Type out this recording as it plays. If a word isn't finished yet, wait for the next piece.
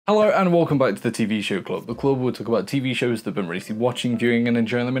Hello and welcome back to the TV Show Club, the club where we talk about TV shows that I've been recently watching, viewing and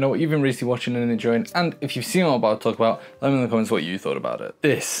enjoying. Let me know what you've been recently watching and enjoying, and if you've seen what I'm about to talk about, let me know in the comments what you thought about it.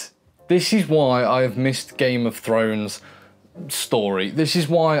 This is why I have missed Game of Thrones story. This is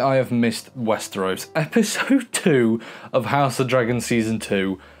why I have missed Westeros. Episode 2 of House of Dragon Season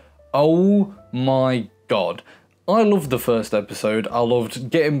 2. Oh my god. I loved the first episode. I loved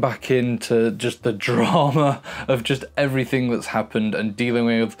getting back into just the drama of just everything that's happened and dealing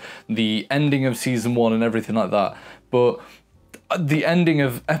with the ending of season 1 and everything like that. But the ending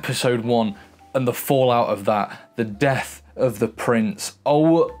of episode 1 and the fallout of that, the death of the prince,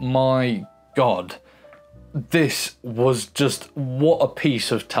 oh my god. This was just, what a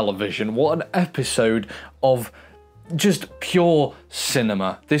piece of television. What an episode of just pure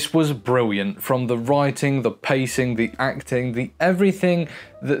cinema. This was brilliant, from the writing, the pacing, the acting, the everything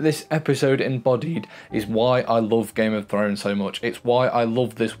that this episode embodied is why I love Game of Thrones so much. It's why I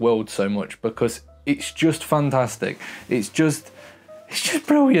love this world so much, because it's just fantastic. It's just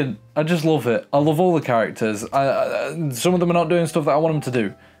brilliant. I just love it. I love all the characters. Some of them are not doing stuff that I want them to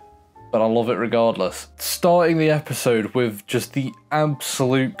do, but I love it regardless. Starting the episode with just the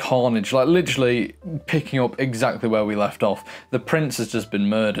absolute carnage, like literally picking up exactly where we left off. The prince has just been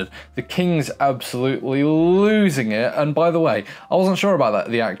murdered. The king's absolutely losing it. And by the way, I wasn't sure about that,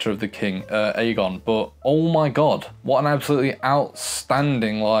 the actor of the king, Aegon, but oh my god, what an absolutely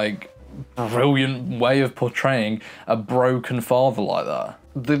outstanding, like, brilliant way of portraying a broken father like that.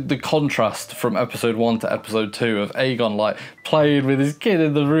 The contrast from episode 1 to episode 2 of Aegon, like, playing with his kid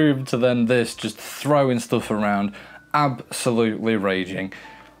in the room, to then this, just throwing stuff around, absolutely raging.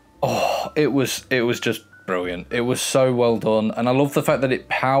 Oh, it was just brilliant. It was so well done, and I love the fact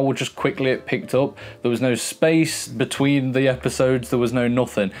that just quickly it picked up. There was no space between the episodes, there was no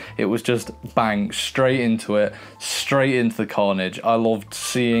nothing. It was just bang, straight into it, straight into the carnage. I loved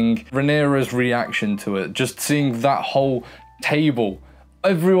seeing Rhaenyra's reaction to it, just seeing that whole table,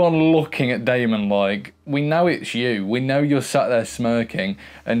 everyone looking at Daemon like, we know it's you, we know you're sat there smirking,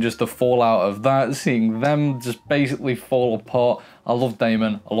 and just the fallout of that, seeing them just basically fall apart. I love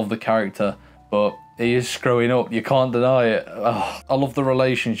Daemon, I love the character, but he is screwing up, you can't deny it. Ugh. I love the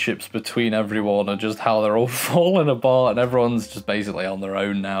relationships between everyone and just how they're all falling apart and everyone's just basically on their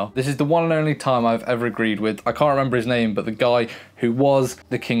own now. This is the one and only time I've ever agreed with, I can't remember his name, but the guy who was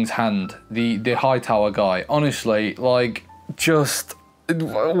the King's Hand, the Hightower guy. Honestly, like, just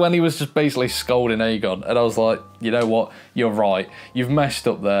when he was just basically scolding Aegon, and I was like, you know what, you're right, you've messed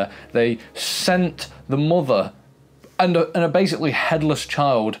up there. They sent the mother and a basically headless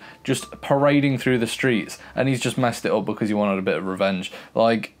child just parading through the streets, and he's just messed it up because he wanted a bit of revenge.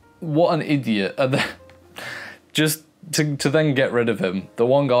 Like, what an idiot. And then, just to then get rid of him, the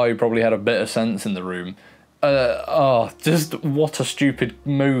one guy who probably had a bit of sense in the room, just what a stupid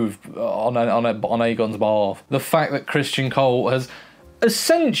move on Aegon's behalf. The fact that Christian Cole has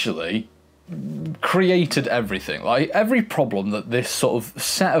essentially created everything, like every problem that this sort of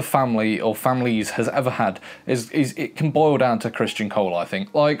set of family or families has ever had is it can boil down to Christian Cole, I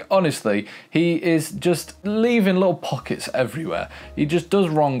think. Like, honestly, he is just leaving little pockets everywhere. He just does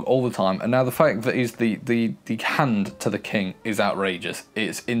wrong all the time, and now the fact that he's the hand to the king is outrageous.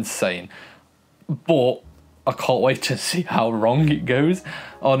 It's insane. But I can't wait to see how wrong it goes.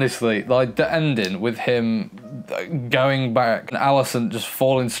 Honestly, like the ending with him going back and Alicent just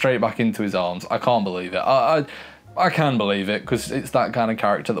falling straight back into his arms. I can't believe it. I can believe it because it's that kind of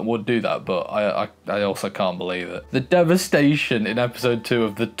character that would do that, but I also can't believe it. The devastation in episode 2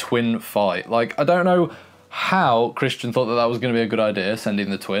 of the twin fight. Like, I don't know how Christian thought that that was going to be a good idea, sending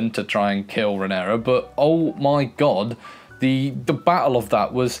the twin to try and kill Rhaenyra, but oh my god, the battle of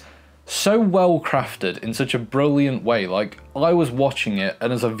that was so well crafted in such a brilliant way. Like, I was watching it,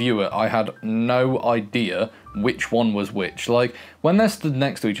 and as a viewer, I had no idea which one was which. Like, when they're stood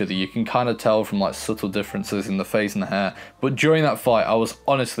next to each other, you can kind of tell from like subtle differences in the face and the hair. But during that fight, I was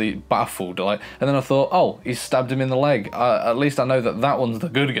honestly baffled. Like, and then I thought, oh, he stabbed him in the leg. At least I know that that one's the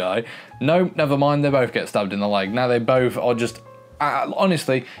good guy. No, never mind. They both get stabbed in the leg. Now they both are just.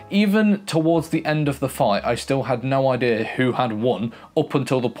 Honestly, even towards the end of the fight, I still had no idea who had won up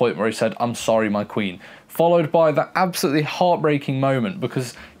until the point where he said, "I'm sorry, my queen." Followed by that absolutely heartbreaking moment,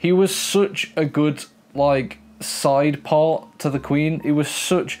 because he was such a good, like, side part to the queen. He was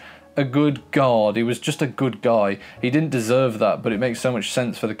such a good guard. He was just a good guy. He didn't deserve that, but it makes so much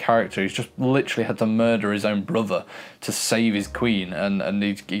sense for the character. He's just literally had to murder his own brother to save his queen, and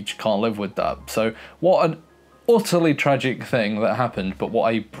he can't live with that. So what an utterly tragic thing that happened, but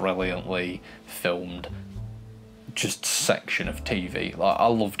what a brilliantly filmed just section of TV. Like, I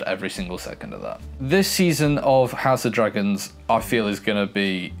loved every single second of that. This season of House of Dragons, I feel, is gonna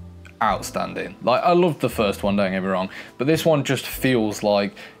be outstanding. Like, I loved the first one, don't get me wrong, but this one just feels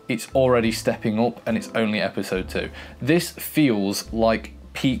like it's already stepping up and it's only episode 2. This feels like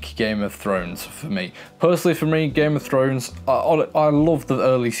peak Game of Thrones for me. Personally, for me, Game of Thrones, I love the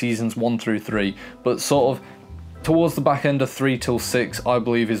early seasons 1 through 3, but sort of towards the back end of 3 till 6, I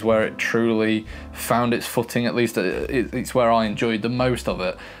believe, is where it truly found its footing. At least it's where I enjoyed the most of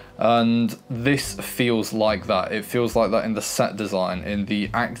it. And this feels like that. It feels like that in the set design, in the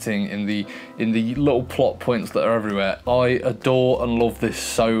acting, in the little plot points that are everywhere. I adore and love this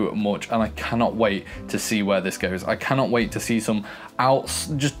so much, and I cannot wait to see where this goes. I cannot wait to see some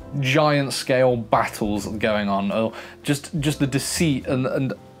just giant scale battles going on, or just the deceit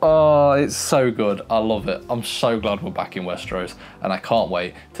and oh, it's so good. I love it. I'm so glad we're back in Westeros, and I can't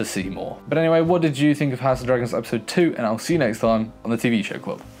wait to see more. But anyway, what did you think of House of Dragons episode 2? And I'll see you next time on the TV Show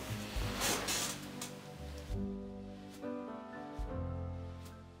Club.